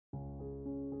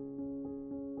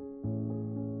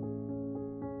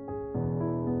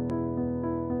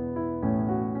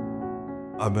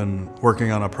I've been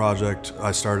working on a project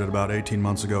I started about 18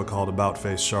 months ago called About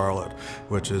Face Charlotte,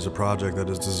 which is a project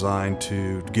that is designed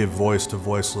to give voice to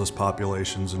voiceless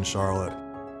populations in Charlotte.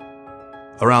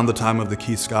 Around the time of the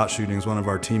Keith Scott shootings, one of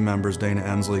our team members, Dana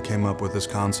Ensley, came up with this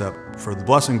concept for the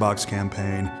Blessing Box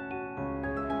campaign.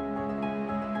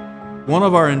 One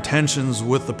of our intentions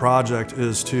with the project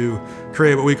is to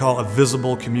create what we call a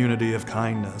visible community of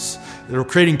kindness. We're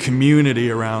creating community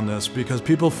around this because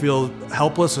people feel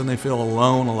helpless and they feel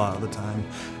alone a lot of the time,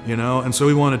 you know? And so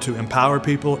we wanted to empower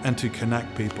people and to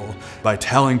connect people by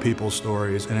telling people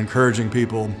stories and encouraging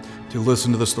people to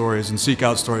listen to the stories and seek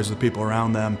out stories of the people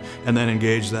around them and then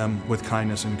engage them with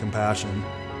kindness and compassion.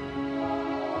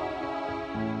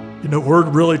 You know, we're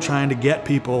really trying to get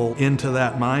people into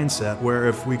that mindset where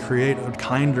if we create a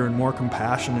kinder and more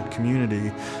compassionate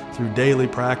community through daily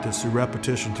practice, through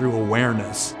repetition, through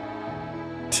awareness.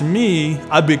 To me,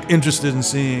 I'd be interested in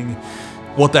seeing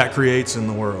what that creates in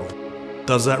the world.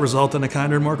 Does that result in a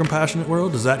kinder and more compassionate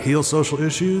world? Does that heal social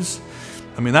issues?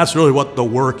 I mean, that's really what the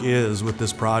work is with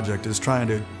this project, is trying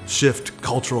to shift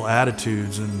cultural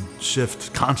attitudes and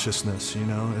shift consciousness, you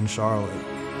know, in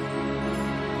Charlotte.